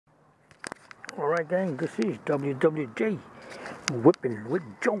Alright gang, this is WWJ, whipping with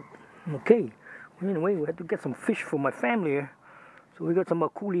Joe. Okay, anyway, we had to get some fish for my family here. So we got some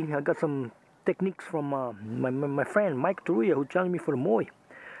akule. I got some techniques from my friend Mike Taruya, who challenged me for the moi.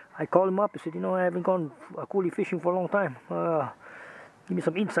 I called him up and said, I haven't gone akule fishing for a long time. Give me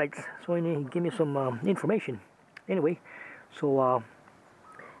some insights. So he gave me some information. Anyway, so I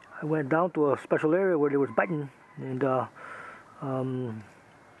went down to a special area where there was biting, and I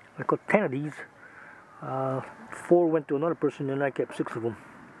caught 10 of these. 4 went to another person, and I kept 6 of them.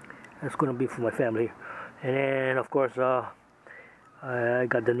 That's going to be for my family. And then, of course, I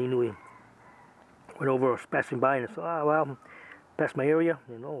got the Nenue. Went over, I was passing by, and I said, well, past my area,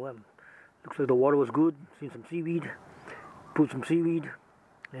 looks like the water was good. Seen some seaweed, pulled some seaweed,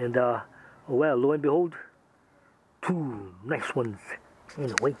 and well, lo and behold, 2 nice ones.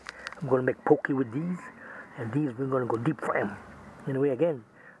 Anyway, I'm going to make poke with these, and these we're going to go deep fry them. Anyway, again,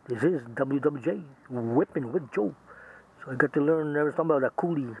 this is WWJ, whipping with Joe. So I got to learn something about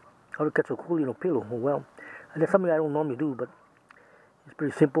akule, how to catch akule in a pillow. Well, that's something I don't normally do, but it's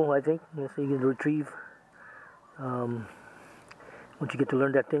pretty simple, I think. So you can retrieve. Once you get to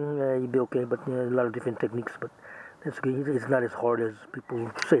learn that thing, you'll be okay. But a lot of different techniques, but that's okay. It's not as hard as people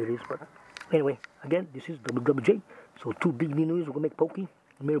say it is. But anyway, again, this is WWJ. So 2 big Nenues, we're gonna make poke. The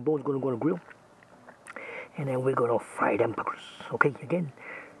middle bone's gonna go on a grill, and then we're gonna fry them fuckers. Okay, again.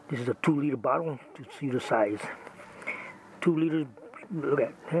 This is a 2-liter bottle to see the size. 2 liters, look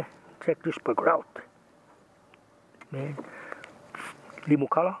at it. Check this burger out. Man.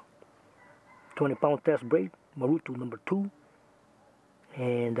 Limokala, 20-pound test braid, Marutu number 2,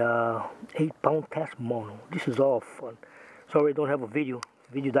 and 8-pound test mono. This is all fun. Sorry I don't have a video.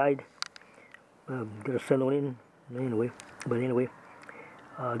 Video died. Gotta send one in. Anyway,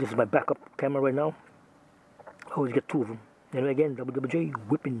 this is my backup camera right now. I always get 2 of them. And again, WWJ,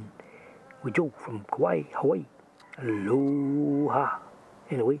 whipping with Joe from Kauai, Hawaii. Aloha.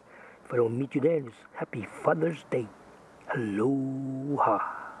 Anyway, if I don't meet you then, it's Happy Father's Day. Aloha.